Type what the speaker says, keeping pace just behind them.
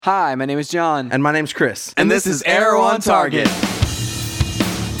Hi, my name is John. And my name's Chris. And this is Arrow on Target.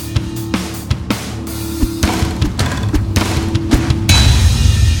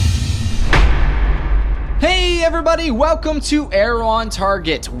 Hey everybody, welcome to Arrow on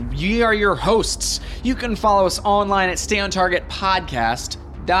Target. We are your hosts. You can follow us online at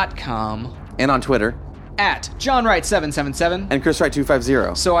stayontargetpodcast.com. And on Twitter. At JohnWright777. And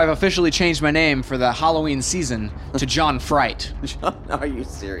ChrisWright250. So I've officially changed my name for the Halloween season to John Fright. John, are you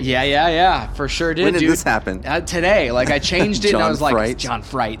serious? Yeah, for sure did, When did dude. this happen? Today. I changed it and I was Fright? like, John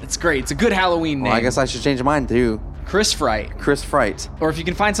Fright. That's great. It's a good Halloween name. Well, I guess I should change mine too. Chris Fright. Chris Fright. Or if you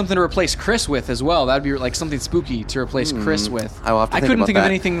can find something to replace Chris with as well, that'd be like something spooky to replace Chris with. I will have to think couldn't about think of that.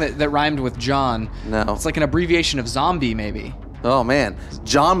 anything that rhymed with John. No. It's like an abbreviation of zombie, maybe. Oh, man.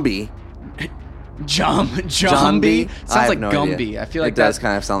 Zombie. Zombie? I Sounds have like no Gumby. idea. I feel like It does that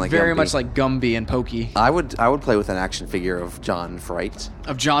kind of sound like very Gumby. much like Gumby and Pokey. I would play with an action figure of John Fright.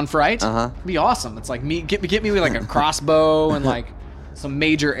 Of John Fright? Uh-huh. Be awesome. It's like me get me with like a crossbow and like some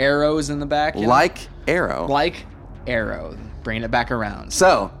major arrows in the back. you know? Like Arrow. Like Arrow. Bringing it back around.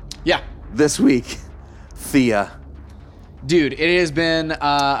 So, Yeah. this week, Thea. Dude, it has been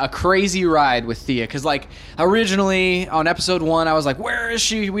a crazy ride with Thea. Because, originally on episode 1, I was like, where is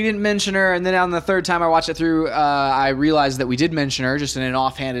she? We didn't mention her. And then on the third time I watched it through, I realized that we did mention her, just in an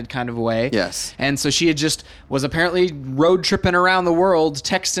offhanded kind of way. Yes. And so she was apparently road tripping around the world,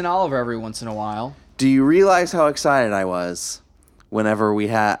 texting Oliver every once in a while. Do you realize how excited I was whenever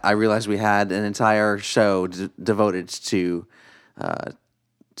I realized we had an entire show devoted to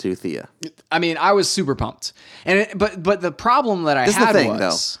Thea? I mean, I was super pumped. But the problem that I This is had the thing,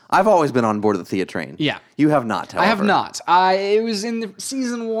 was... though. I've always been on board of the Thea train. Yeah. You have not, however. I have not. It was in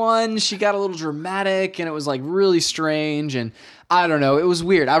season 1. She got a little dramatic, and it was really strange, and I don't know. It was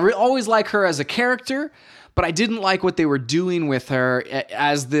weird. I always like her as a character, but I didn't like what they were doing with her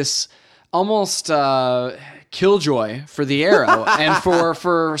as this almost killjoy for the Arrow and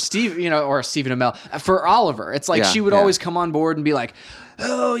for Steve, or Stephen Amell, for Oliver. It's like she would always come on board and be like,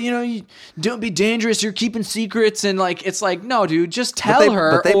 oh, you don't be dangerous. You're keeping secrets. And it's like, no, dude, just tell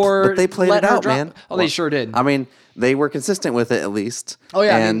her but they played let it her out, drop. man. Oh, they sure did. I mean, they were consistent with it at least. Oh,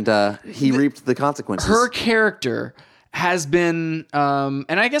 yeah, And he reaped the consequences. Her character has been,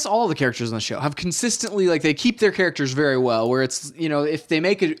 and I guess all of the characters on the show have consistently, they keep their characters very well, where it's, if they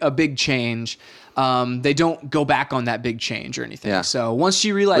make a big change, they don't go back on that big change or anything. Yeah. So once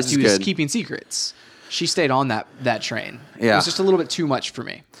she realized Which he is was good. keeping secrets, she stayed on that train. Yeah. It was just a little bit too much for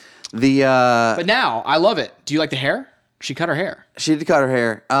me. But now I love it. Do you like the hair? She cut her hair. she did cut her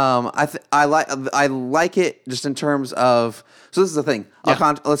hair. I like it just in terms of. So this is the thing.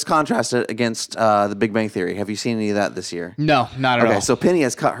 Yeah. Let's contrast it against the Big Bang Theory. Have you seen any of that this year? No, not at all. Okay, so Penny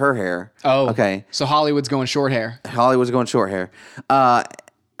has cut her hair. Oh, okay. So Hollywood's going short hair. Hollywood's going short hair.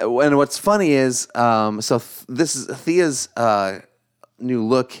 And what's funny is, this is Thea's new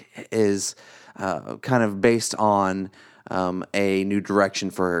look is kind of based on a new direction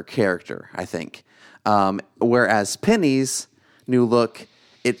for her character, I think. Whereas Penny's new look,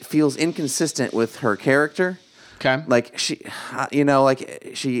 it feels inconsistent with her character. Okay. She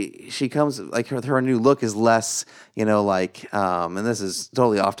comes her new look is less, and this is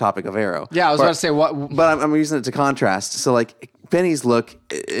totally off topic of Arrow. Yeah, I was about to say what, But I'm using it to contrast. So Penny's look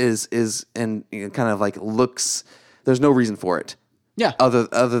is and kind of looks. There's no reason for it. yeah.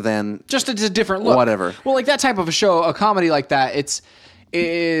 Other than Just it's a different look. Whatever. Well, that type of a show, a comedy like that,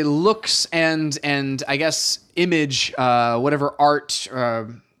 it looks and I guess image, whatever art,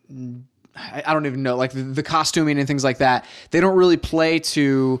 I don't even know, the costuming and things like that. They don't really play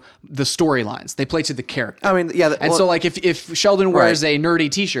to the storylines. They play to the character. I mean, yeah. So if Sheldon wears Right. a nerdy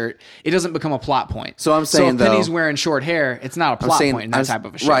T-shirt, it doesn't become a plot point. So I'm saying, if though- Penny's wearing short hair, it's not a plot point in that type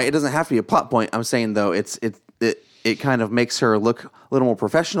of a show. Right. It doesn't have to be a plot point. I'm saying though, it kind of makes her look a little more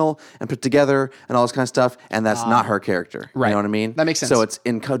professional and put together and all this kind of stuff, and that's not her character. right. You know what I mean? That makes sense. So it's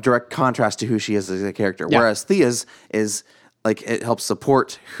in direct contrast to who she is as a character. Yeah. Whereas Thea's is it helps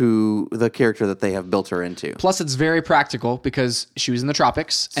support who the character that they have built her into. Plus, it's very practical because she was in the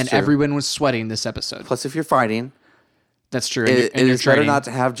tropics and Sure. everyone was sweating this episode. Plus, if you're fighting, That's true. it And you're is better training. not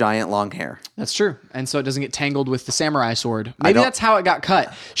to have giant long hair. That's true. And so it doesn't get tangled with the samurai sword. I Maybe don't- that's how it got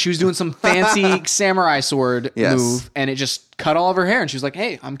cut. She was doing some fancy samurai sword Yes. move and it just cut all of her hair and she was like,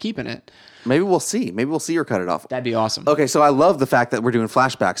 hey, I'm keeping it. Maybe we'll see. Maybe we'll see her cut it off. That'd be awesome. Okay, so I love the fact that we're doing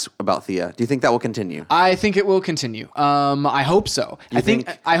flashbacks about Thea. Do you think that will continue? I think it will continue. I hope so. think-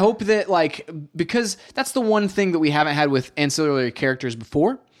 I hope that because that's the one thing that we haven't had with ancillary characters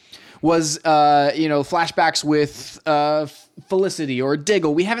before, was flashbacks with Felicity or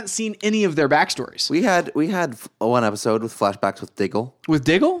Diggle. We haven't seen any of their backstories. We had one episode with flashbacks with Diggle. With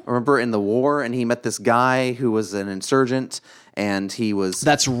Diggle? Remember in the war, and he met this guy who was an insurgent, and he was...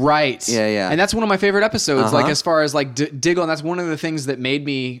 That's right. Yeah. And that's one of my favorite episodes, like as far as like Diggle, and that's one of the things that made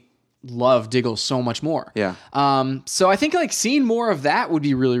me love Diggle so much more. Yeah. So I think like seeing more of that would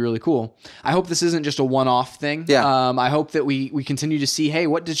be really, really cool. I hope this isn't just a one-off thing. Yeah. I hope that we continue to see, hey,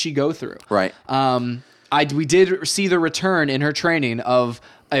 what did she go through? Right. We did see the return in her training of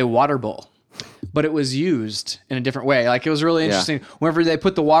a water bowl, but it was used in a different way. Like, it was really interesting. Whenever they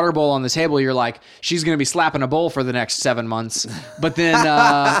put the water bowl on the table, you're like, she's going to be slapping a bowl for the next 7 months. But then,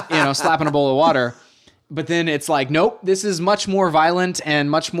 slapping a bowl of water. But then it's like, nope, this is much more violent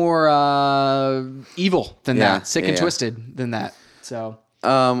and much more evil than that. Sick and twisted than that. So,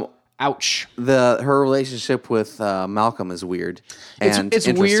 ouch. Her relationship with Malcolm is weird. And it's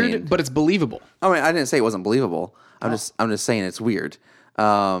weird, but it's believable. I mean, I didn't say it wasn't believable. I'm just saying it's weird.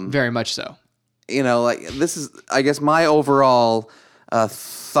 Very much so. Like, this is, I guess, my overall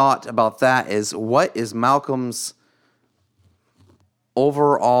thought about that is, what is Malcolm's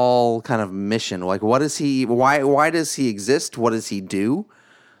overall kind of mission? Like, what is he? Why does he exist? What does he do?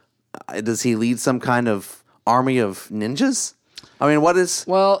 Does he lead some kind of army of ninjas? I mean, what is?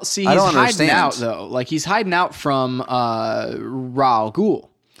 Well, see, he's hiding out though. Like, he's hiding out from Ra'al Ghul.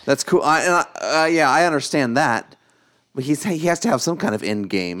 That's cool. I understand that, but he has to have some kind of end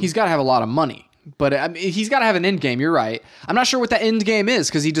game. He's got to have a lot of money. But I mean, he's got to have an end game. You're right. I'm not sure what that end game is,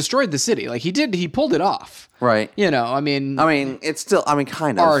 because he destroyed the city. Like, he pulled it off. Right. I mean, it's still,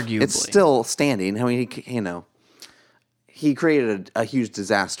 kind of. Arguably. It's still standing. I mean, he created a huge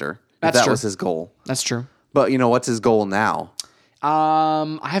disaster. That was his goal. That's true. But, what's his goal now?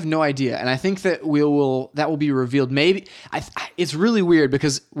 I have no idea. And I think that that will be revealed. Maybe it's really weird,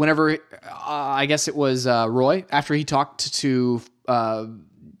 because whenever, I guess it was Roy, after he talked to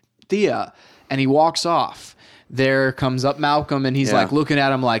Thea, and he walks off, there comes up Malcolm, and he's like looking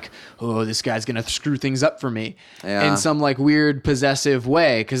at him like, oh, this guy's going to screw things up for me in some like weird possessive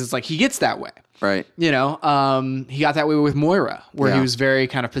way. Cause it's like, he gets that way. Right. He got that way with Moira, where he was very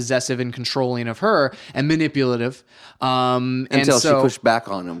kind of possessive and controlling of her and manipulative. Until she pushed back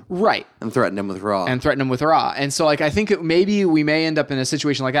on him. Right. And threatened him with Ra. And so, like, I think maybe we may end up in a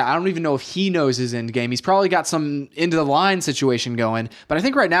situation like that. I don't even know if he knows his end game. He's probably got some end of the line situation going, but I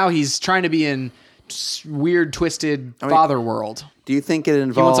think right now he's trying to be in weird, twisted father world. Do you think it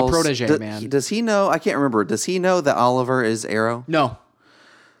involves... He wants a protege, man. Does he know... I can't remember. Does he know that Oliver is Arrow? No.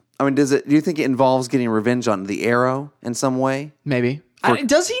 I mean, do you think it involves getting revenge on the Arrow in some way? Maybe.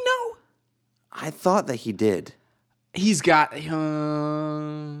 Does he know? I thought that he did. He's got... I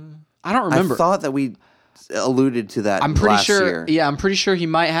don't remember. I thought that we alluded to that I'm pretty last sure. year. Yeah, I'm pretty sure he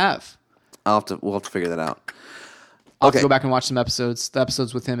might have. We'll have to figure that out. I'll have to go back and watch some episodes. The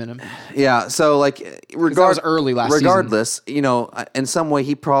episodes with him in him. Yeah. So, like, that was early last season. Regardless, in some way,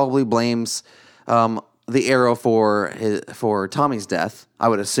 he probably blames the Arrow for Tommy's death, I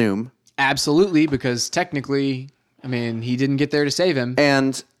would assume. Absolutely, because technically, I mean, he didn't get there to save him.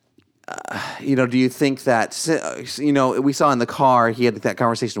 And, do you think that, we saw in the car, he had that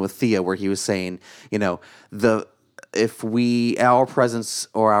conversation with Thea where he was saying, if our presence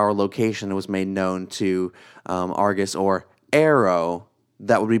or our location was made known to Argus or Arrow,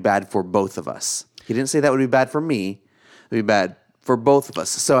 that would be bad for both of us. He didn't say that would be bad for me. It would be bad for both of us.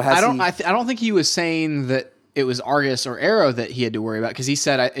 So I don't think he was saying that it was Argus or Arrow that he had to worry about, because he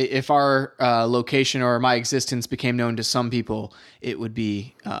said if our location or my existence became known to some people, it would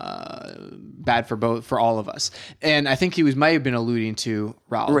be bad for all of us. And I think might have been alluding to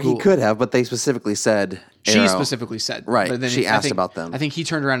Ra'al Ghul. He could have, but they specifically said Arrow. She specifically said. Right. But then she asked about them. I think he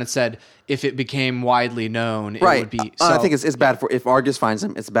turned around and said if it became widely known, it would be... I think it's bad if Argus finds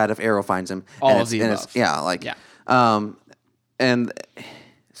him. It's bad if Arrow finds him. All of the above. And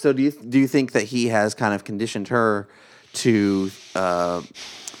so do you think that he has kind of conditioned her to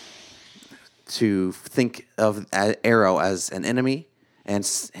think of Arrow as an enemy, and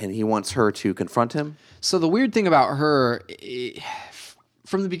he wants her to confront him? So the weird thing about her,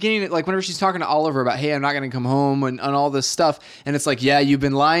 from the beginning, like whenever she's talking to Oliver about, hey, I'm not going to come home and all this stuff, and it's like, yeah, you've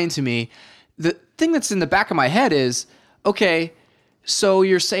been lying to me. The thing that's in the back of my head is, okay, so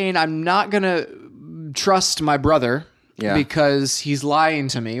you're saying I'm not going to trust my brother because he's lying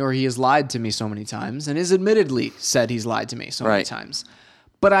to me, or he has lied to me so many times, and has admittedly said he's lied to me so many times.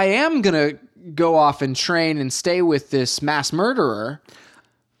 But I am going to go off and train and stay with this mass murderer.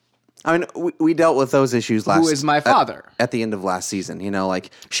 I mean, we dealt with those issues last. Who is my father? At the end of last season,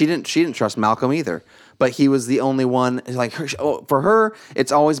 like she didn't trust Malcolm either, but he was the only one. Like for her,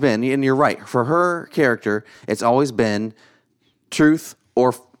 it's always been, and you're right. For her character, it's always been truth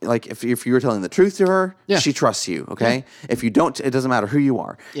or like if you were telling the truth to her, she trusts you. Okay, if you don't, it doesn't matter who you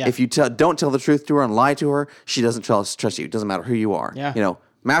are. Yeah. If you don't tell the truth to her and lie to her, she doesn't trust you. It doesn't matter who you are. Yeah.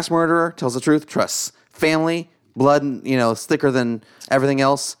 Mass murderer tells the truth, trusts. Family, blood, it's thicker than everything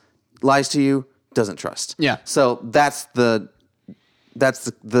else. Lies to you, doesn't trust. Yeah. So that's the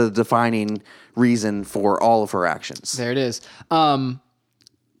defining reason for all of her actions. There it is. And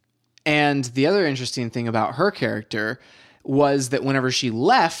the other interesting thing about her character was that whenever she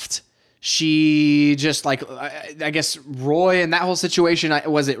left, she just like, I guess Roy and that whole situation,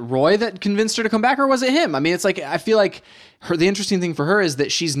 was it Roy that convinced her to come back or was it him? I mean, it's like, I feel like the interesting thing for her is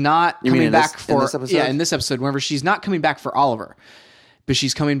that she's not coming back in this episode? In this episode, whenever she's not coming back for Oliver, but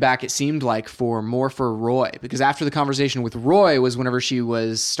she's coming back, it seemed like, for Roy, because after the conversation with Roy was whenever she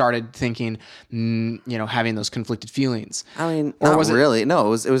started thinking, having those conflicted feelings. I mean, or was really?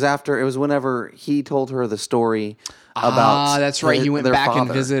 No, it was whenever he told her the story about. That's right. He went back and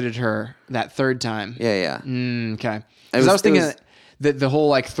visited her that third time. Yeah. Okay. Because I was thinking that the whole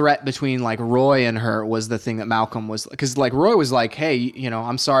like threat between like Roy and her was the thing that Malcolm was, because like Roy was like, hey,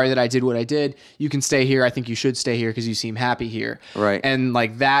 I'm sorry that I did what I did. You can stay here. I think you should stay here because you seem happy here. Right. And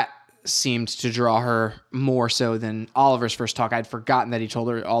like that seemed to draw her more so than Oliver's first talk. I'd forgotten that he told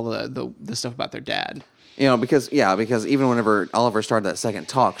her all the stuff about their dad. Because even whenever Oliver started that second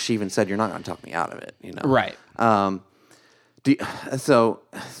talk, she even said, "You're not going to talk me out of it." Right. So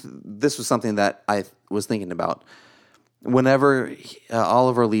this was something that I was thinking about. Whenever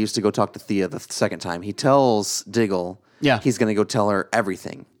Oliver leaves to go talk to Thea the second time, he tells Diggle he's going to go tell her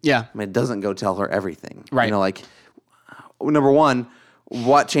everything. Yeah. I mean, it doesn't go tell her everything. Right. Like, number one,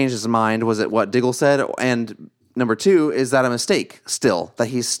 what changed his mind? Was it what Diggle said? And number two, is that a mistake still? That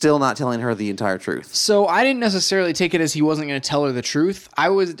he's still not telling her the entire truth? So I didn't necessarily take it as he wasn't going to tell her the truth.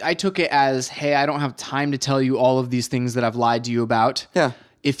 I took it as, hey, I don't have time to tell you all of these things that I've lied to you about. Yeah.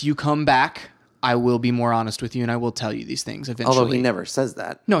 If you come back, I will be more honest with you and I will tell you these things eventually. Although he never says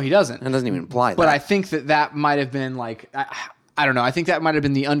that. No, he doesn't. It doesn't even imply that. But I think that might have been like, I don't know. I think that might have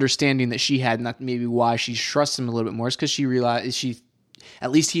been the understanding that she had, and that maybe why she trusts him a little bit more is because she realized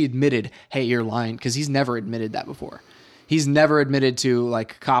at least he admitted, hey, you're lying, because he's never admitted that before. He's never admitted to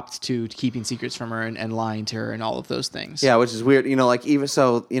like copped to keeping secrets from her and lying to her and all of those things. Yeah, which is weird. Like even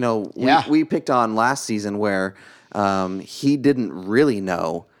so, we picked on last season where he didn't really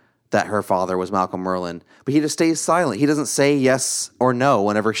know that her father was Malcolm Merlyn, but he just stays silent. He doesn't say yes or no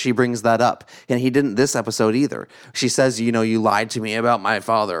whenever she brings that up. And he didn't this episode either. She says, you lied to me about my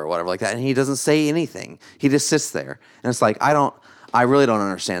father or whatever like that. And he doesn't say anything. He just sits there. And it's like, I really don't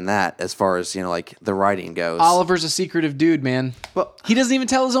understand that as far as, like the writing goes. Oliver's a secretive dude, man. But he doesn't even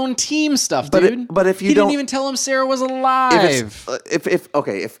tell his own team stuff, dude. But if he didn't even tell him Sarah was alive. If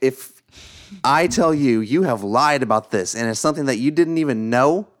I tell you have lied about this and it's something that you didn't even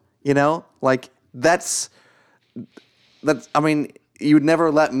know, like that's, I mean, you would never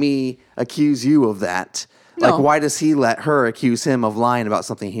let me accuse you of that. No. Like, why does he let her accuse him of lying about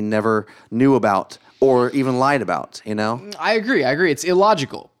something he never knew about or even lied about, I agree. It's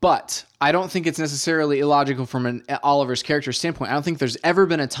illogical, but I don't think it's necessarily illogical from an Oliver's character standpoint. I don't think there's ever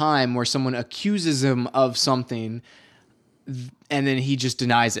been a time where someone accuses him of something and then he just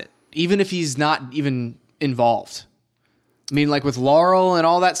denies it, even if he's not even involved. I mean, like with Laurel and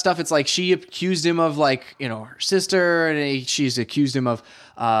all that stuff, it's like she accused him of like, her sister, and she's accused him of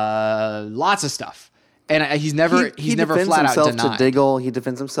lots of stuff. And he's never flat out denied. To Diggle, he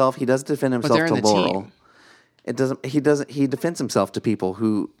defends himself. He does defend himself to Laurel. Team. He defends himself to people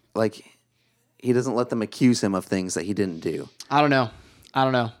who like, he doesn't let them accuse him of things that he didn't do. I don't know.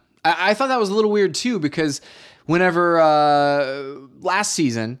 I thought that was a little weird too, because whenever last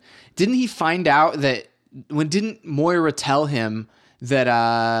season, didn't he find out that didn't Moira tell him that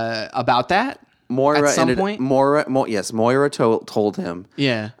about that? Moira at some point? Moira told him.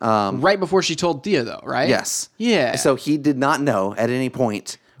 Yeah. Right before she told Thea, though, right? Yes. Yeah. So he did not know at any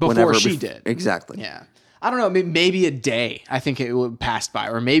point before she did. Exactly. Yeah. I don't know. Maybe a day. I think it would pass by,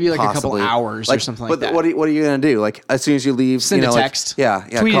 or maybe like Possibly. a couple hours or something like that. But what are you gonna do? Like as soon as you leave, send a text. Tweet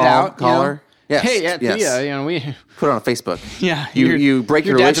it out. Call her. Yes. Hey, Thea. We put it on Facebook. Yeah. You break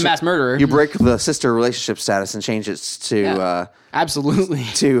your dad's a mass murderer. You break the sister relationship status and change it to absolutely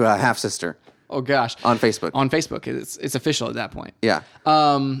to half sister. Oh gosh. On Facebook. It's official at that point. Yeah.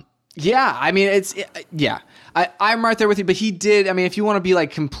 Yeah. I mean, I'm right there with you, but he did. I mean, if you want to be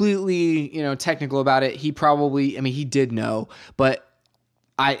like completely, technical about it, he did know, but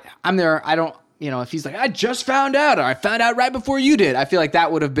I'm there. I don't, if he's like, I just found out, or I found out right before you did, I feel like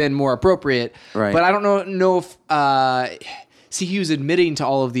that would have been more appropriate. Right. But I don't know if CQ's admitting to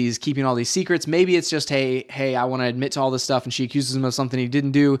all of these, keeping all these secrets. Maybe it's just, hey, I want to admit to all this stuff, and she accuses him of something he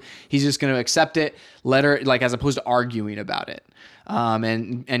didn't do. He's just going to accept it, let her, like, as opposed to arguing about it,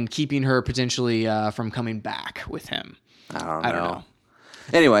 and keeping her potentially from coming back with him. I don't know.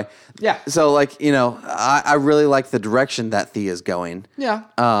 Anyway, Yeah. So I really like the direction that Thea's going. Yeah.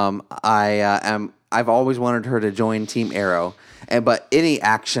 I've always wanted her to join Team Arrow, but any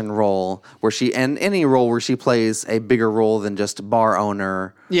action role any role where she plays a bigger role than just bar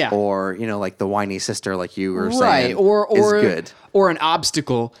owner, or like the whiny sister, like you were saying, or is good. Or an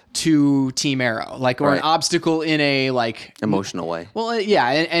obstacle to Team Arrow, like, or an Right. obstacle in a like Emotional way. Well, yeah,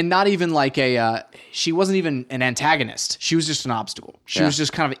 and not even like she wasn't even an antagonist. She was just an obstacle. She was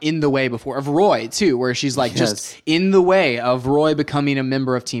just kind of in the way before of Roy too, where she's like just in the way of Roy becoming a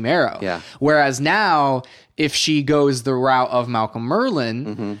member of Team Arrow. Yeah. Whereas now, if she goes the route of Malcolm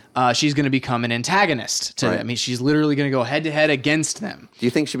Merlin, she's going to become an antagonist to them. I mean, she's literally going to go head to head against them. Do you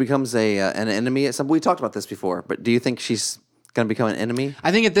think she becomes an enemy at some? We talked about this before, but do you think she's going to become an enemy?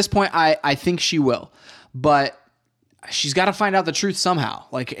 I think at this point, I think she will, but she's got to find out the truth somehow.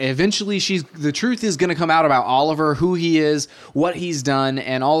 Like, eventually the truth is going to come out about Oliver, who he is, what he's done,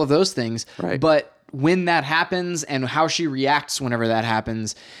 and all of those things. Right. But when that happens and how she reacts whenever that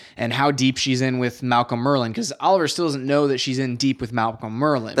happens and how deep she's in with Malcolm Merlin, because Oliver still doesn't know that she's in deep with Malcolm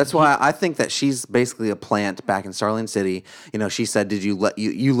Merlin. That's why I think that she's basically a plant back in Starling City. She said, "Did you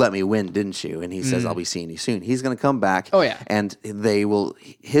let me win, didn't you?" And he says, "I'll be seeing you soon." He's going to come back. Oh, yeah. And they will.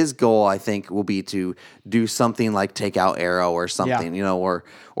 His goal, I think, will be to do something like take out Arrow or something,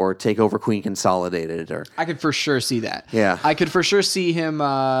 or take over Queen Consolidated. Or I could for sure see that. Yeah. I could for sure see him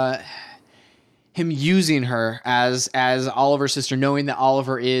using her as Oliver's sister, knowing that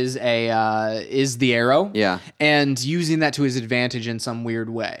Oliver is the Arrow, and using that to his advantage in some weird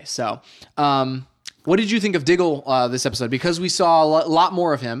way. So, what did you think of Diggle this episode? Because we saw a lot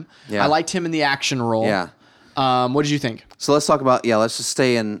more of him. Yeah. I liked him in the action role. Yeah. What did you think? So let's talk about. Let's just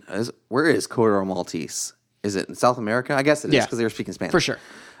stay in. Where is Corridor Maltese? Is it in South America? I guess it is because they were speaking Spanish For sure.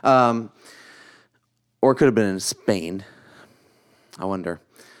 Or it could have been in Spain. I wonder.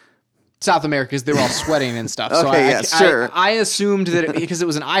 South America, because they were all sweating and stuff. Okay, so sure. I assumed that because it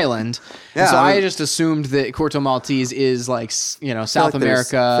was an island, and so I just assumed that Corto Maltese is like South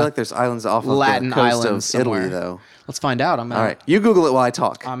America. I feel like there's islands off of Latin the coast islands of somewhere. Italy, though. Let's find out. All right, you Google it while I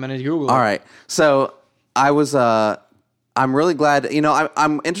talk. I'm gonna Google it. All right, so I'm really glad.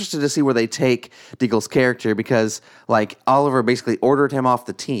 I'm interested to see where they take Diggle's character because, like, Oliver basically ordered him off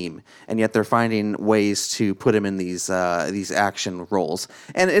the team, and yet they're finding ways to put him in these action roles.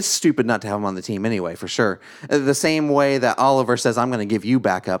 And it's stupid not to have him on the team anyway, for sure. The same way that Oliver says, "I'm going to give you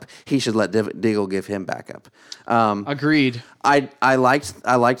backup," he should let Diggle give him backup. Agreed. I liked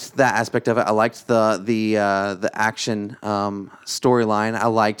that aspect of it. I liked the action storyline. I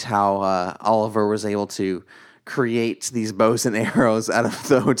liked how Oliver was able to create these bows and arrows out of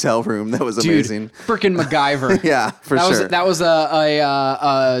the hotel room. That was amazing. Freaking MacGyver. Yeah, for sure. That was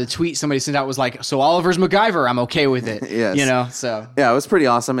a tweet somebody sent out, was like, so Oliver's MacGyver. I'm okay with it. Yes. So. Yeah, it was pretty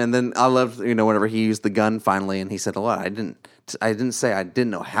awesome. And then I loved, whenever he used the gun finally, and he said, "Oh, I didn't say I didn't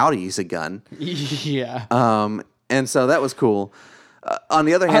know how to use a gun." Yeah. And so that was cool. On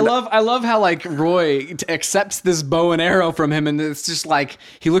the other hand, I love how, like, Roy accepts this bow and arrow from him, and it's just like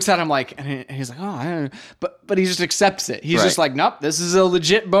he looks at him like, and he's like, "Oh, I don't know," but he just accepts it. He's just like, "Nope, this is a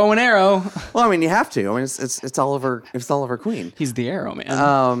legit bow and arrow." Well, I mean, you have to. I mean, it's Oliver. It's Oliver Queen. He's the Arrow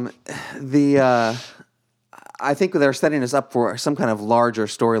man. I think they're setting us up for some kind of larger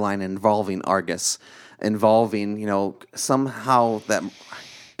storyline involving Argus, somehow that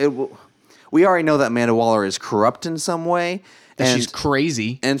we already know that Amanda Waller is corrupt in some way. And she's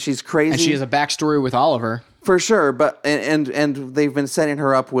crazy. And she's crazy. And she has a backstory with Oliver. For sure, but and they've been setting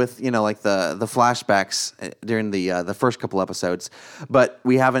her up with like the flashbacks during the first couple episodes, but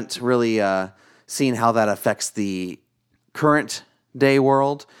we haven't really seen how that affects the current day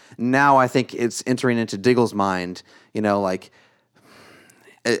world. Now I think it's entering into Diggle's mind.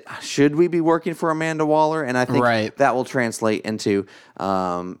 Should we be working for Amanda Waller? And I think that will translate into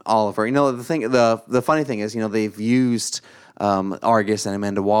Oliver. The funny thing is, they've used Argus and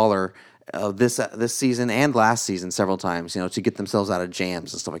Amanda Waller this season and last season several times, to get themselves out of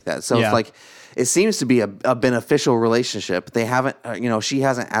jams and stuff like that. So it's like it seems to be a beneficial relationship. They haven't, she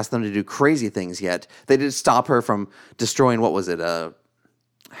hasn't asked them to do crazy things yet. They did stop her from destroying, what was it, a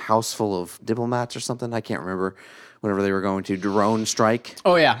house full of diplomats or something? I can't remember whenever they were going to drone strike.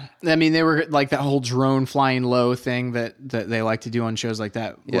 Oh yeah, I mean they were like that whole drone flying low thing that they like to do on shows like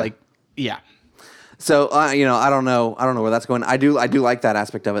that. Like, yeah. So you know, I don't know where that's going. I do like that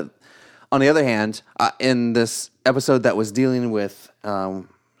aspect of it. On the other hand, in this episode that was dealing with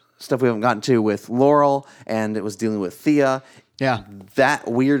stuff we haven't gotten to with Laurel, and it was dealing with Thea. Yeah. That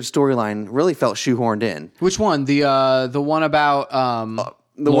weird storyline really felt shoehorned in. Which one? The one about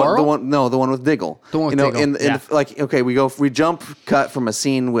Laurel? The one with Diggle. The one with Diggle. Diggle. Like, okay, we jump cut from a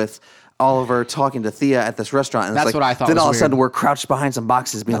scene with Oliver talking to Thea at this restaurant, and That's it's like, what I thought then was all of a sudden weird. we're crouched behind some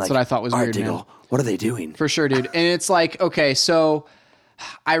boxes, being That's like, what I thought was all right, weird, Diggle, man. what are they doing? For sure, dude. And it's like, okay, so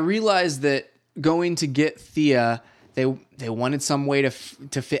I realized that going to get Thea, they wanted some way to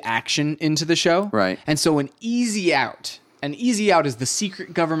fit action into the show. Right. And so an easy out is the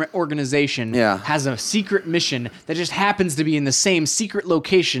secret government organization has a secret mission that just happens to be in the same secret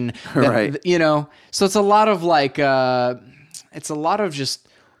location. Right. You know, so it's a lot of like, it's a lot of just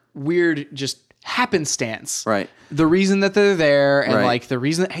weird, just happenstance. Right. The reason that they're there and Right. like the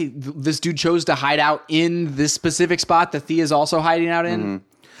reason that, hey, this dude chose to hide out in this specific spot that Thea's also hiding out in. Mm-hmm.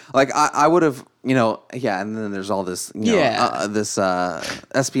 Like I would have, you know, and then there's all this, you know, this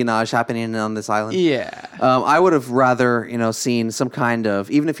espionage happening on this island. Yeah. I would have rather, you know, seen some kind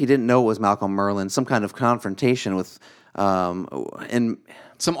of, even if he didn't know it was Malcolm Merlyn, some kind of confrontation with, and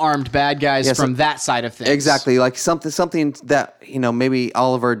Some armed bad guys from that side of things. exactly, like something that, you know, maybe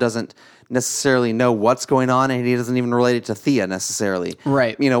Oliver doesn't necessarily know what's going on, and he doesn't even relate it to Thea necessarily.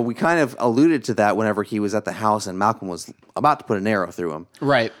 Right. You know, we kind of alluded to that whenever he was at the house and Malcolm was about to put an arrow through him.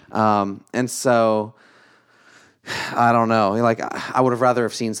 Right. And so I don't know. Like, I would have rather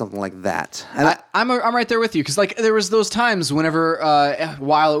have seen something like that. And I'm right there with you because like there was those times whenever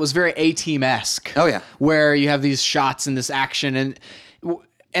while it was very A-Team-esque. Oh, yeah. Where you have these shots and this action and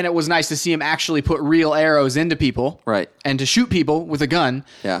it was nice to see him actually put real arrows into people. Right. And to shoot people with a gun.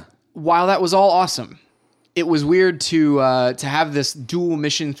 Yeah. While that was all awesome, it was weird to have this dual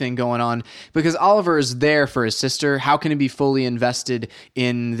mission thing going on because Oliver is there for his sister. How can he be fully invested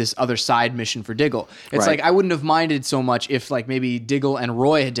in this other side mission for Diggle? It's Right. like I wouldn't have minded so much if like maybe Diggle and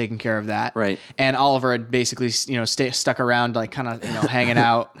Roy had taken care of that, Right. And Oliver had basically stuck around like kind of hanging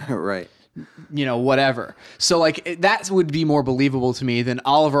out. Right. Whatever. So like that would be more believable to me than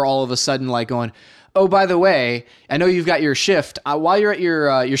Oliver all of a sudden like going, oh, by the way, I know you've got your shift. While you're at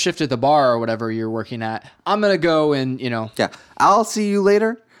your shift at the bar or whatever you're working at, I'm gonna go and Yeah. I'll see you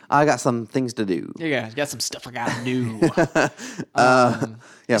later. I got some things to do. yeah, got some stuff I gotta do.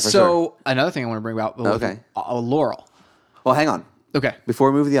 Yeah, for So sure. another thing I want to bring about, Okay. Laurel. Well, hang on. Okay,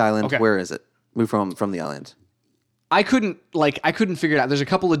 Before we move to the island, Okay. where is it? Move from the island. I couldn't figure it out. There's a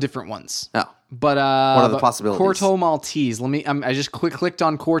couple of different ones. Oh. But what are the possibilities? Corto Maltese. I just clicked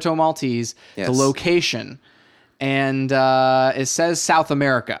on Corto Maltese, Yes. the location, and it says South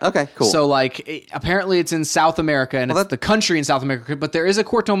America. Okay, cool. So apparently it's in South America, and it's the country in South America. But there is a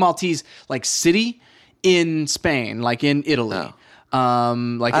Corto Maltese like city in Spain, like in Italy.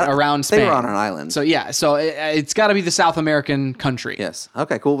 Around Spain. They were on an island. So yeah, so it's got to be the South American country. Yes.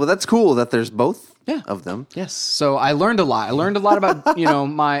 Okay, cool. Well, that's cool that there's both Yeah. of them. Yes. So I learned a lot. I learned a lot about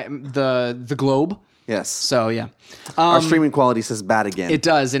the globe. Yes. So yeah, Our streaming quality says bad again. it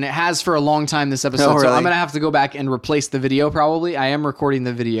does, and it has for a long time this episode. Oh, So really? I'm gonna have to go back and replace the video. Probably, I am recording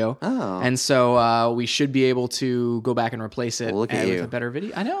the video. Oh. And so we should be able to go back and replace it Well, look at with you. a better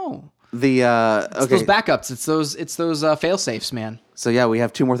video. I know. The It's okay. those backups. It's those fail safes, man. So yeah, we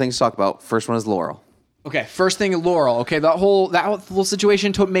have two more things to talk about. First one is Laurel. Okay, first thing, Laurel. Okay, that whole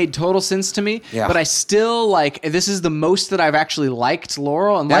situation made total sense to me. Yeah. But I still this is the most that I've actually liked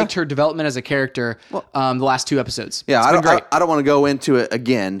Laurel and liked her development as a character. The last two episodes. Yeah, It's I been don't. great. I don't want to go into it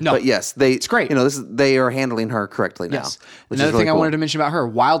again. No. But yes, it's great. They are handling her correctly now. Yes. Which Another is really thing I cool. wanted to mention about her,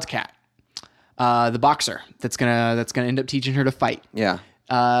 Wildcat, the boxer that's gonna end up teaching her to fight. Yeah.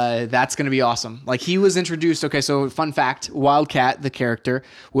 That's going to be awesome. Like he was introduced. Okay, so fun fact: Wildcat, the character,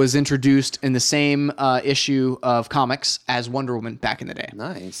 was introduced in the same issue of comics as Wonder Woman back in the day.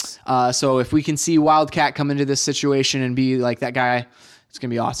 Nice. So if we can see Wildcat come into this situation and be like that guy, it's going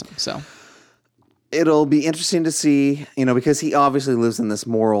to be awesome. So It'll be interesting to see, because he obviously lives in this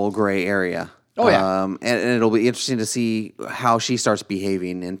moral gray area. Oh, yeah. And it'll be interesting to see how she starts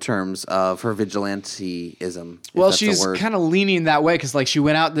behaving in terms of her vigilanteism. if well, that's a she's word. kind of leaning that way because like she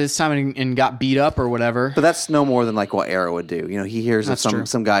went out this time and got beat up or whatever. But that's no more than like what Arrow would do. He hears That's of true.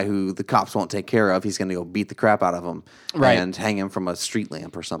 some guy who the cops won't take care of. He's going to go beat the crap out of him Right. and hang him from a street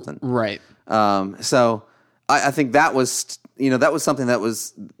lamp or something. Right. So I think that was something that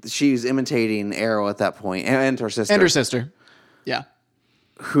was she was imitating Arrow at that point and her sister. And her sister. Yeah.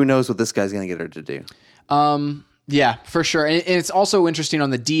 Who knows what this guy's going to get her to do? Yeah, for sure. And it's also interesting on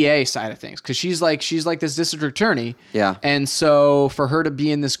the DA side of things because she's like this district attorney. Yeah. And so for her to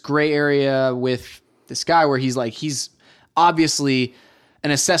be in this gray area with this guy where he's obviously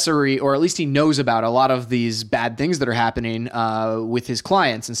an accessory, or at least he knows about a lot of these bad things that are happening with his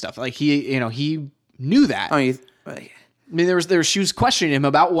clients and stuff. Like he knew that. I mean, she was questioning him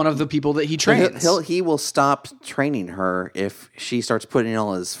about one of the people that he trains. he will stop training her if she starts putting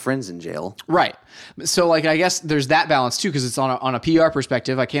all his friends in jail. Right. So, like, I guess there's that balance too, because it's on a PR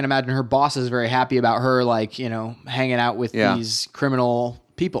perspective. I can't imagine her boss is very happy about her, like, hanging out with these criminal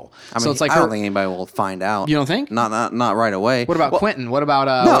people. I mean, so it's like I don't think anybody will find out. You don't think? Not right away. What about Quentin? What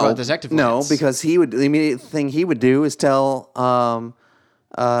about Detective No, Lance? because the immediate thing he would do is tell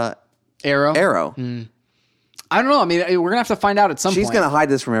Arrow. I don't know. I mean, we're gonna have to find out at some point. She's going to hide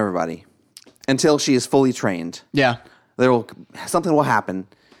this from everybody until she is fully trained. Yeah. Something will happen,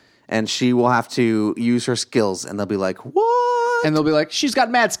 and she will have to use her skills, and they'll be like, "What?" And they'll be like, "She's got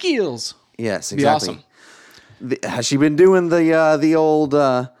mad skills." Yes, Be exactly. awesome. Has she been doing the old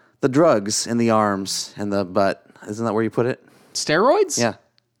the drugs in the arms and the butt? Isn't that where you put it? Steroids? Yeah,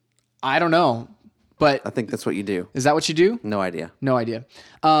 I don't know, but I think that's what you do. is that what you do? No idea. No idea.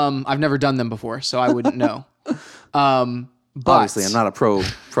 I've never done them before, so I wouldn't know. But Obviously, I'm not a pro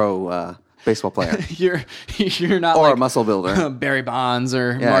baseball player you're not or like a muscle builder. Barry Bonds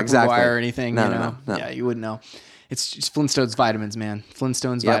or Mark exactly. McGuire or anything. No. Yeah, you wouldn't know. It's just Flintstones vitamins, man.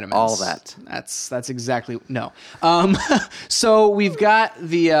 Flintstones Yep, vitamins. all that. That's exactly no. So we've got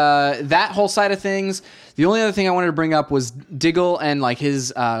the that whole side of things. The only other thing I wanted to bring up was Diggle and like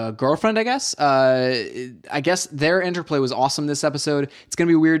his girlfriend. I guess their interplay was awesome this episode. It's gonna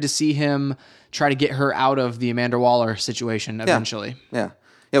be weird to see him try to get her out of the Amanda Waller situation eventually.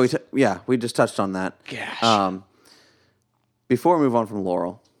 We just touched on that. Gosh. Before we move on from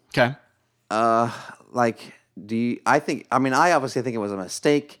Laurel, Okay. I obviously think it was a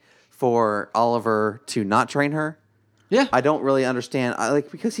mistake for Oliver to not train her. Yeah. I don't really understand.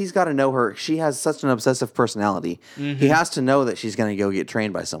 Because he's got to know her. She has such an obsessive personality. He has to know that she's going to go get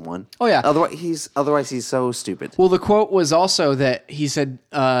trained by someone. Oh, yeah. Otherwise he's so stupid. Well, the quote was also that he said,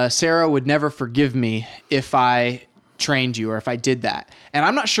 Sarah would never forgive me if I trained you or if I did that. And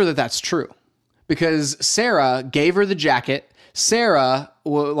I'm not sure that that's true because Sarah gave her the jacket. Sarah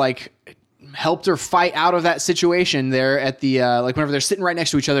helped her fight out of that situation there at the whenever they're sitting right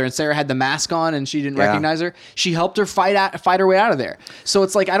next to each other and Sarah had the mask on and she didn't recognize her. She helped her fight her way out of there. So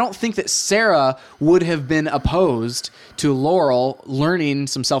it's like I don't think that Sarah would have been opposed to Laurel learning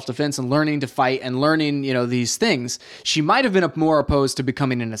some self-defense and learning to fight and learning, these things. She might have been more opposed to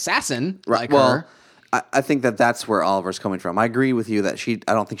becoming an assassin like her. I think that's where Oliver's coming from. I agree with you that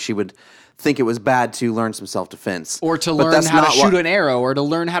I don't think she would think it was bad to learn some self-defense. Or to learn how to shoot an arrow or to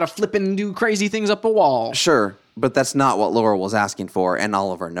learn how to flip and do crazy things up a wall. Sure, but that's not what Laurel was asking for, and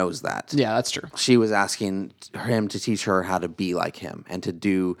Oliver knows that. Yeah, that's true. She was asking him to teach her how to be like him and to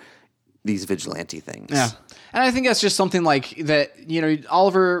do these vigilante things. Yeah. And I think that's just something like that,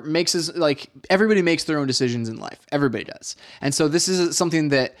 Oliver makes everybody makes their own decisions in life. Everybody does. And so this is something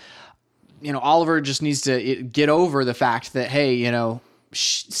that, Oliver just needs to get over the fact that, hey,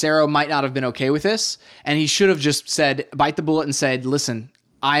 Sarah might not have been okay with this. And he should have just bite the bullet and said, listen,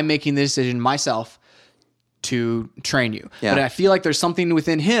 I'm making the decision myself to train you. Yeah. But I feel like there's something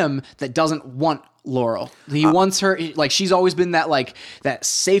within him that doesn't want Laurel. He wants her, she's always been that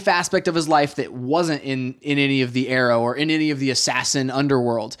safe aspect of his life that wasn't in any of the Arrow or in any of the assassin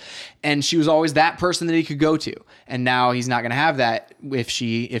underworld. And she was always that person that he could go to. And now he's not going to have that if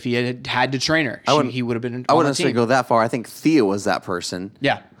he had to train her. He would have been I wouldn't necessarily go that far. I think Thea was that person.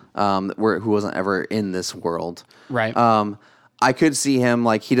 Yeah. Who wasn't ever in this world. Right. I could see him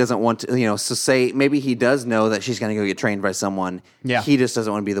he doesn't want to, so say maybe he does know that she's going to go get trained by someone. Yeah. He just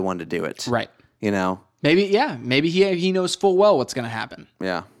doesn't want to be the one to do it. Right. Maybe he knows full well what's going to happen.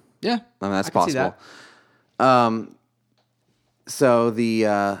 Yeah. Yeah. I mean, that's I can see possible. that. So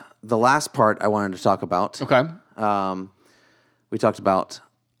the last part I wanted to talk about. Okay. We talked about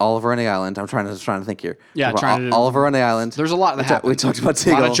Oliver on the island. I'm trying to think here. Yeah, Oliver on the island. There's a lot that happened. We talked about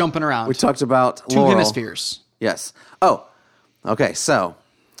Diggle. A lot of jumping around. We talked about Two Laurel. hemispheres. Yes. Oh, okay. So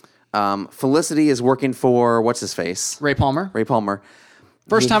Felicity is working for what's his face? Ray Palmer.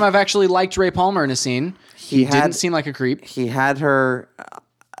 First time I've actually liked Ray Palmer in a scene. He didn't seem like a creep. He had her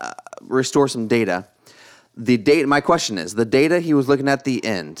restore some data. The data. My question is, the data he was looking at the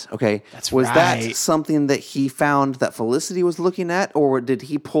end. Okay, was that something that he found that Felicity was looking at, or did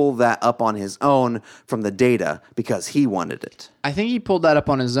he pull that up on his own from the data because he wanted it? I think he pulled that up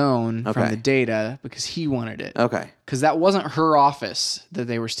on his own from the data because he wanted it. Okay. because that wasn't her office that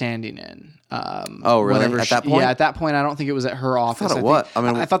they were standing in. Oh, really? whenever At that point? Yeah, at that point, I don't think it was at her office.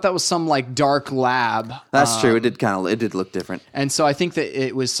 I thought that was some like dark lab. That's true. It did look different. And so I think that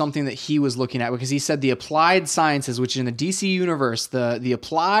it was something that he was looking at because he said the applied sciences, which in the DC universe, the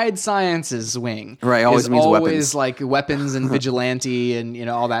applied sciences wing, Right, always means weapons. like weapons and vigilante and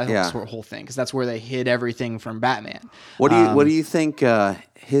all that Yeah. whole thing because that's where they hid everything from Batman. What do you think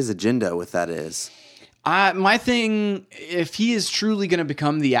his agenda with that is? My thing, if he is truly going to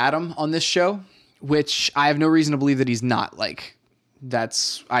become the Atom on this show, which I have no reason to believe that he's not,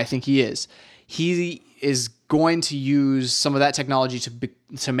 I think he is. He is going to use some of that technology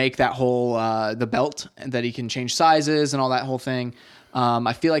to make that whole the belt, and that he can change sizes and all that whole thing.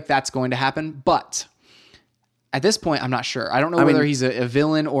 I feel like that's going to happen, but at this point, I'm not sure. I don't know whether he's a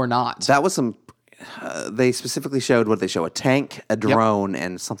villain or not. That was some. They specifically showed what they show: a tank, a drone,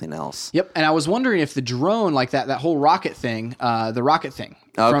 and something else. Yep, and I was wondering if the drone, like that whole rocket thing, the rocket thing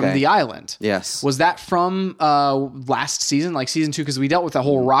from Okay. the island, Yes. was that from last season, like season 2? Because we dealt with that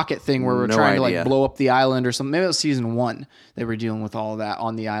whole rocket thing where we're No trying to idea. like blow up the island or something. Maybe it was season 1 they were dealing with all of that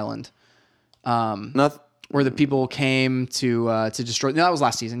on the island, where the people came to destroy. No, that was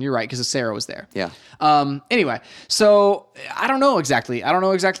last season. You're right, because Sarah was there. Yeah. Anyway, so I don't know exactly. I don't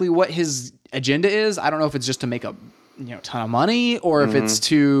know exactly what his agenda is. I don't know if it's just to make a ton of money or if it's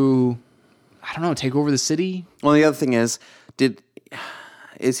to, I don't know, take over the city. Well, the other thing is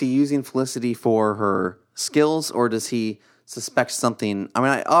he using Felicity for her skills, or does he suspect something? I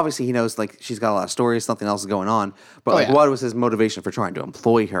mean, obviously he knows like she's got a lot of stories, something else is going on. But what was his motivation for trying to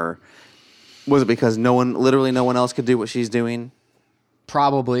employ her? Was it because literally no one else could do what she's doing?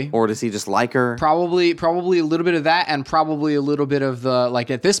 Probably. Or does he just like her? Probably a little bit of that, and probably a little bit of the,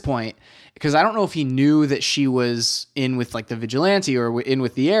 like, at this point, because I don't know if he knew that she was in with like the vigilante or in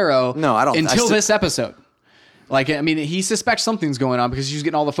with the Arrow. No, I don't. Until this episode. Like, I mean, he suspects something's going on because she's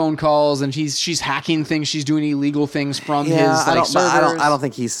getting all the phone calls and she's hacking things. She's doing illegal things from his servers. I don't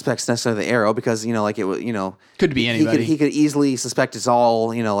think he suspects necessarily the Arrow because Could be anybody. He could easily suspect it's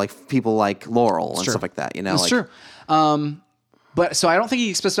all like people like Laurel and stuff like that. That's true. But so I don't think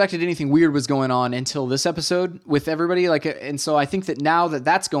he suspected anything weird was going on until this episode with everybody. And so I think that now that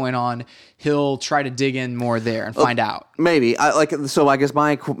that's going on, he'll try to dig in more there and find out. Maybe. So I guess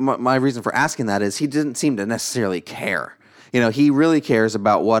my reason for asking that is he didn't seem to necessarily care. He really cares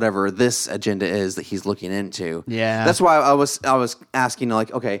about whatever this agenda is that he's looking into. Yeah. That's why I was asking,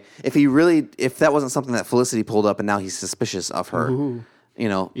 okay, if that wasn't something that Felicity pulled up and now he's suspicious of her. Ooh.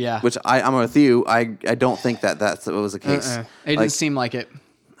 Yeah. Which I'm with you. I don't think that was the case. It didn't seem like it.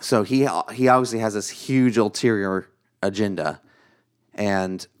 So he obviously has this huge ulterior agenda,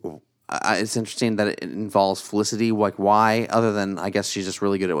 and it's interesting that it involves Felicity. Like, why? Other than I guess she's just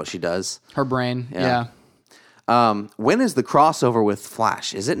really good at what she does. Her brain. Yeah. When is the crossover with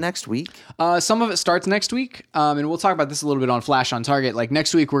Flash? Is it next week? Some of it starts next week, and we'll talk about this a little bit on Flash on Target. Like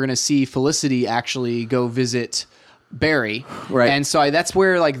next week, we're going to see Felicity actually go visit Barry, right? And so that's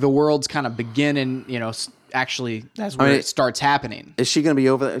where like the worlds kind of begin, and actually that's where it starts happening. Is she going to be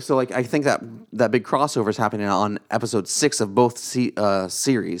over there? So I think that big crossover is happening on episode 6 of both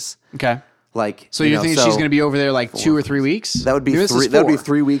series. Okay. So you think she's going to be over there 2 or 3 weeks? That would be Maybe 3. That would be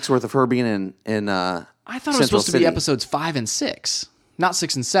 3 weeks worth of her being in. I thought Central it was supposed City. to be episodes 5 and 6, not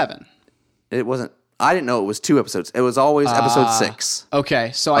 6 and 7. It wasn't. I didn't know it was 2 episodes. It was always episode 6.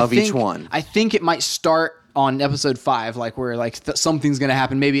 Okay, so each one. I think it might start on episode 5, where something's going to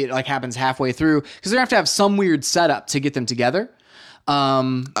happen. Maybe it happens halfway through because they have to have some weird setup to get them together.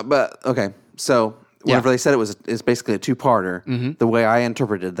 But okay, so whenever they said it's basically a 2-parter, the way I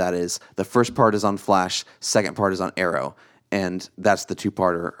interpreted that is the first part is on Flash, second part is on Arrow, and that's the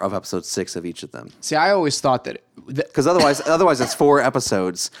 2-parter of episode 6 of each of them. See, I always thought that because otherwise it's 4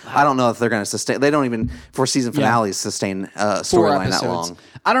 episodes. I don't know if they're going to sustain. They don't even for season finales sustain a storyline that long.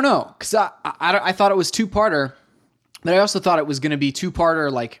 I don't know because I thought it was 2-parter, but I also thought it was going to be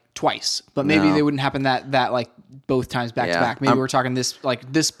 2-parter twice. But maybe they wouldn't happen that both times back to back. Maybe we're talking this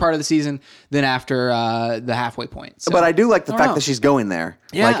part of the season, then after the halfway point. So, but I do like the fact that she's going there.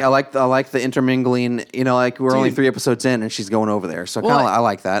 Yeah. I like the intermingling. We're only 3 episodes in and she's going over there. So I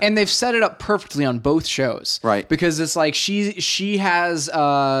like that. And they've set it up perfectly on both shows, right? Because it's she has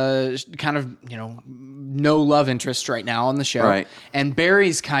kind of no love interest right now on the show, right? And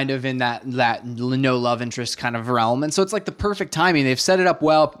Barry's kind of in that no love interest kind of realm, and so it's the perfect timing. They've set it up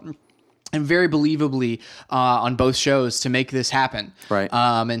well. And very believably on both shows to make this happen, right?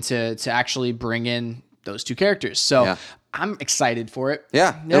 And to actually bring in those 2 characters. So I'm excited for it.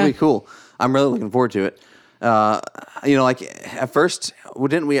 Yeah, it'll be cool. I'm really looking forward to it. Like at first,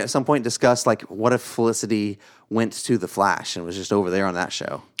 didn't we at some point discuss like what if Felicity went to the Flash and was just over there on that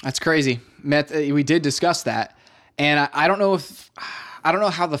show? That's crazy. We did discuss that, and I don't know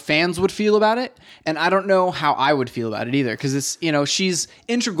how the fans would feel about it, and I don't know how I would feel about it either, because it's she's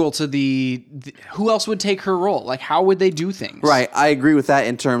integral to the who else would take her role? Like, how would they do things? Right, I agree with that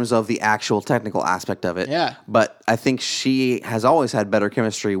in terms of the actual technical aspect of it. Yeah, but I think she has always had better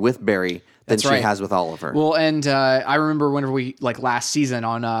chemistry with Barry than she has with Oliver. Well, and I remember whenever we last season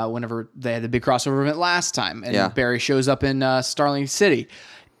on whenever they had the big crossover event last time, and Barry shows up in Starling City,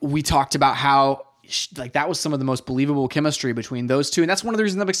 we talked about how that was some of the most believable chemistry between those two, and that's one of the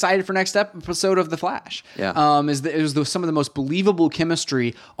reasons I'm excited for next episode of The Flash. Yeah, is that it was some of the most believable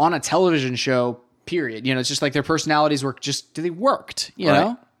chemistry on a television show. Period. It's just like their personalities they worked. You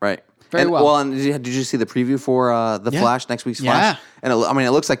know, right. Very well. Well, and did you see the preview for the Flash, next week's Flash? Yeah. And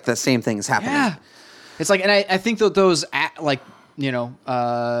it looks like the same thing is happening. Yeah. It's like, and I think that those,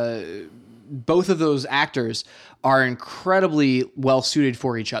 both of those actors are incredibly well suited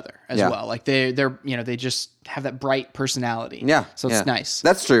for each other as well. Like they're they just have that bright personality. Yeah. So it's nice.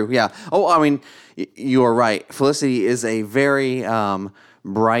 That's true. Yeah. Oh, I mean, you are right. Felicity is a very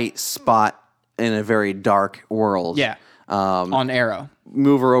bright spot in a very dark world. Yeah. On Arrow.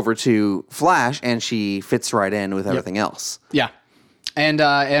 Move her over to Flash, and she fits right in with everything else. Yeah. And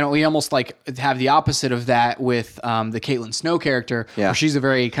we almost have the opposite of that with the Caitlin Snow character, where she's a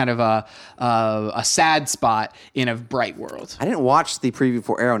very kind of a sad spot in a bright world. I didn't watch the preview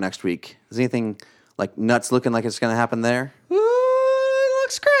for Arrow next week. Is anything nuts looking like it's going to happen there? Ooh, it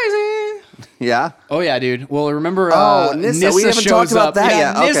looks crazy. Yeah. Oh yeah, dude. Well, remember Nyssa. We haven't talked about that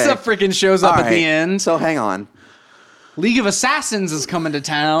yet. Okay. Nyssa freaking shows up at the end. So hang on. League of Assassins is coming to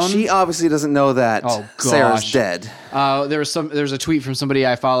town. She obviously doesn't know that Sarah's dead. There's a tweet from somebody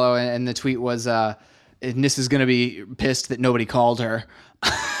I follow, and the tweet was, Nyssa's gonna be pissed that nobody called her.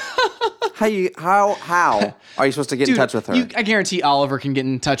 How are you supposed to get in touch with her? I guarantee Oliver can get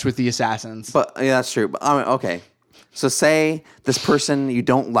in touch with the Assassins. But yeah, that's true. But okay, so say this person you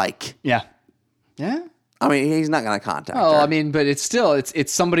don't like. Yeah. Yeah. I mean, he's not going to contact her. I mean, but it's still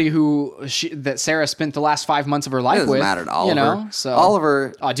it's somebody that Sarah spent the last 5 months of her life with. It doesn't matter to Oliver. So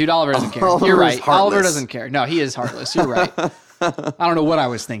Oliver. Oh, dude, Oliver doesn't care. You're right. Oliver doesn't care. No, he is heartless. You're right. I don't know what I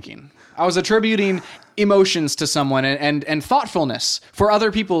was thinking. I was attributing emotions to someone and thoughtfulness for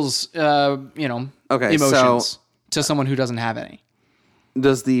other people's emotions to someone who doesn't have any.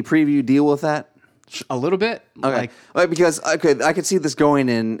 Does the preview deal with that? A little bit. Okay. Because I could see this going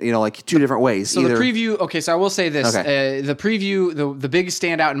in, two different ways. So the preview, okay, so I will say this. Okay. The preview, the big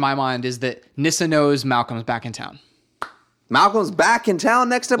standout in my mind is that Nyssa knows Malcolm's back in town. Malcolm's back in town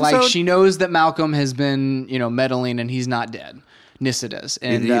next episode? She knows that Malcolm has been, meddling and he's not dead. Nyssa does.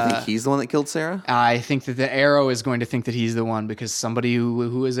 And do you think he's the one that killed Sarah? I think that the Arrow is going to think that he's the one because somebody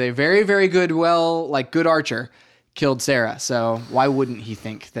who is a very, very good, good archer killed Sarah, so why wouldn't he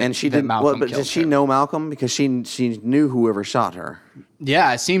think that? And she didn't. Malcolm but did she know Malcolm because she knew whoever shot her?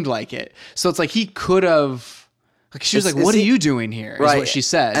 Yeah, it seemed like it. So it's like he could have. She was like, "What are you doing here?" Is what she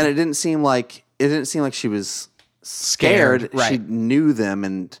said, and it didn't seem like she was scared. Right. She knew them,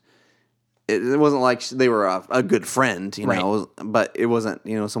 and it wasn't like they were a good friend, know. But it wasn't,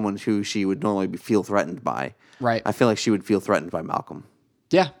 someone who she would normally feel threatened by. Right. I feel like she would feel threatened by Malcolm.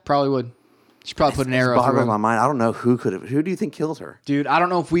 Yeah, probably would. She probably put an arrow through boggles my mind. I don't know who could have. Who do you think killed her? Dude, I don't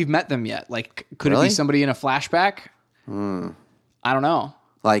know if we've met them yet. Could it be somebody in a flashback? I don't know.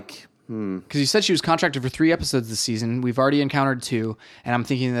 Because you said she was contracted for 3 episodes this season. We've already encountered 2, and I'm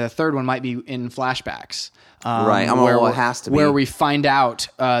thinking the third one might be in flashbacks. Right. It has to be. Where we find out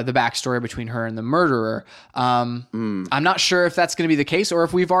the backstory between her and the murderer. I'm not sure if that's going to be the case or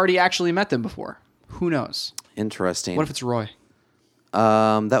if we've already actually met them before. Who knows? Interesting. What if it's Roy?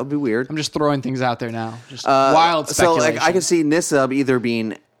 That would be weird. I'm just throwing things out there now. Just wild speculation. So I could see Nyssa either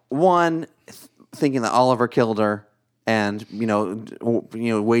being one, thinking that Oliver killed her, and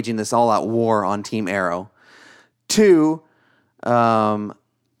waging this all-out war on Team Arrow. 2,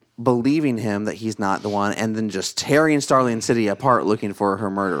 believing him that he's not the one, and then just tearing Starling City apart looking for her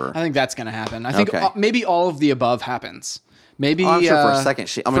murderer. I think that's going to happen. I think maybe all of the above happens. Maybe I'm sure for a second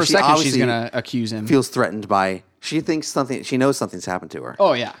she's going to accuse him. Feels threatened by. She knows something's happened to her.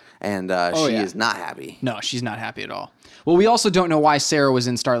 Oh yeah, and she is not happy. No, she's not happy at all. Well, we also don't know why Sarah was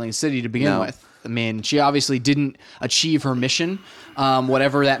in Starling City to begin with. I mean, she obviously didn't achieve her mission,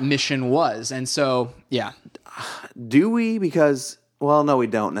 whatever that mission was, and so yeah. Do we? Because no, we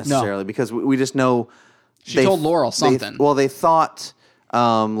don't necessarily. No. Because we just know she told Laurel something. They thought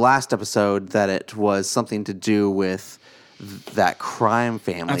last episode that it was something to do with that crime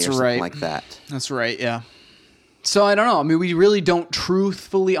family or something like that. That's right, yeah. So I don't know. I mean, we really don't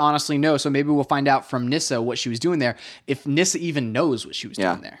truthfully, honestly know. So maybe we'll find out from Nyssa what she was doing there. If Nyssa even knows what she was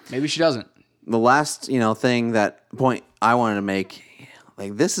doing there. Maybe she doesn't. The last, point I wanted to make,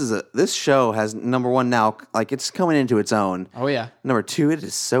 like this show has, number one, now, like, it's coming into its own. Oh, yeah. Number two, it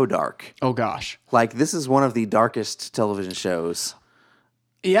is so dark. Oh, gosh. Like, this is one of the darkest television shows.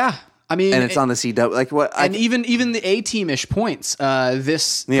 Yeah. I mean, and it's on the CW. Like what? And even the A-Team-ish points.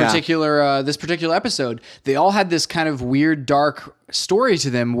 This particular episode, they all had this kind of weird, dark story to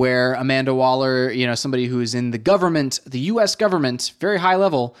them, where Amanda Waller, somebody who is in the government, the U.S. government, very high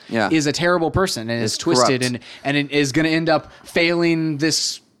level, is a terrible person and is twisted and it is going to end up failing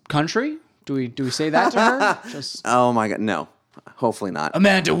this country. Do we say that to her? Oh my God, no. Hopefully not.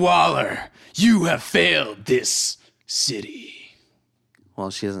 Amanda Waller, you have failed this city. Well,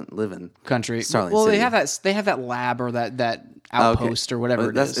 she doesn't live in country. Starling City. They have that lab or that outpost or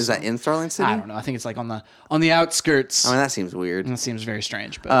whatever it is. Is that in Starling City? I don't know. I think it's like on the outskirts. I mean, that seems weird. That seems very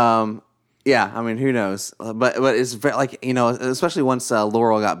strange. But yeah, I mean, who knows? But it's very, like, especially once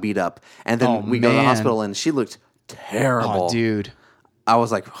Laurel got beat up, and then we go to the hospital, and she looked terrible. Oh, dude. I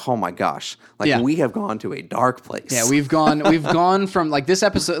was like, oh my gosh, we have gone to a dark place. Yeah, we've gone from like this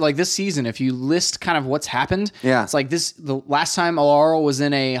episode, like this season. If you list kind of what's happened, it's like the last time Laurel was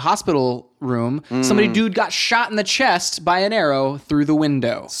in a hospital room, dude got shot in the chest by an arrow through the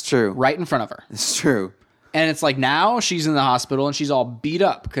window. It's true, right in front of her. It's true. And it's like now she's in the hospital and she's all beat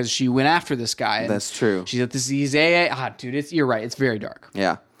up because she went after this guy. That's true. She's at this AA. Dude, you're right. It's very dark.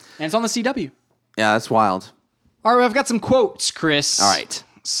 Yeah, and it's on the CW. Yeah, that's wild. All right, I've got some quotes, Chris. All right.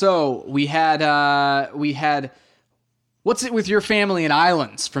 So we had "What's it with your family and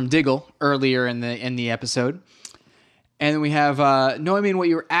islands" from Diggle earlier in the episode, and then we have "No, I mean what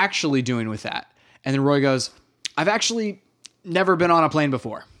you're actually doing with that." And then Roy goes, "I've actually never been on a plane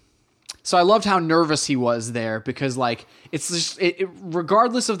before." So I loved how nervous he was there because like it's just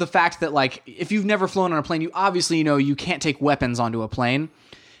regardless of the fact that like if you've never flown on a plane, you obviously you can't take weapons onto a plane.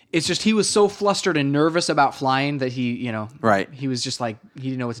 It's just he was so flustered and nervous about flying that he was just like he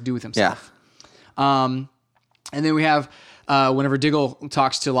didn't know what to do with himself. Yeah. And then we have whenever Diggle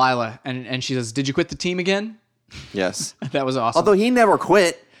talks to Lila and she says, "Did you quit the team again?" Yes. That was awesome. Although he never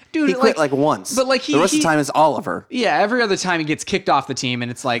quit. Dude, he quit like once. But like the rest of the time is Oliver. Yeah, every other time he gets kicked off the team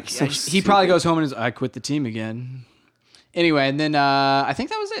and it's like he probably goes home and is, "I quit the team again." Anyway, and then I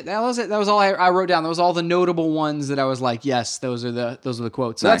think that was it. That was all I wrote down. That was all the notable ones that I was like, yes, those are the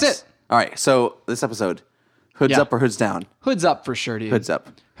quotes. So nice. That's it. All right. So this episode, hoods up or hoods down? Hoods up for sure, dude. Hoods up.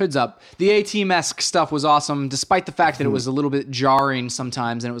 Hoods up. The A-Team-esque stuff was awesome, despite the fact that it was a little bit jarring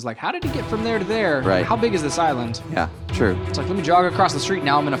sometimes, and it was like, how did he get from there to there? Right. How big is this island? Yeah, true. It's like, let me jog across the street.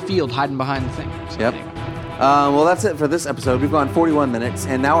 Now I'm in a field hiding behind the thing. So yep. Anyway. Well, that's it for this episode. We've gone 41 minutes,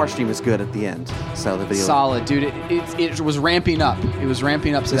 and now our stream is good at the end. So the video solid, dude. It was ramping up. It was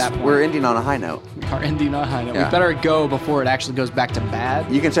ramping up to that point. We're ending on a high note. We are ending on a high note. Yeah. We better go before it actually goes back to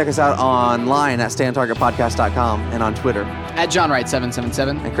bad. You can check us out online at stayontargetpodcast.com and on Twitter at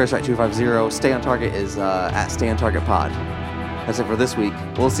JohnWright777 and ChrisWright250. Stay on Target is at Stay on Target Pod. That's it for this week.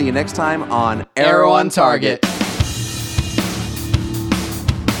 We'll see you next time on Arrow on Target.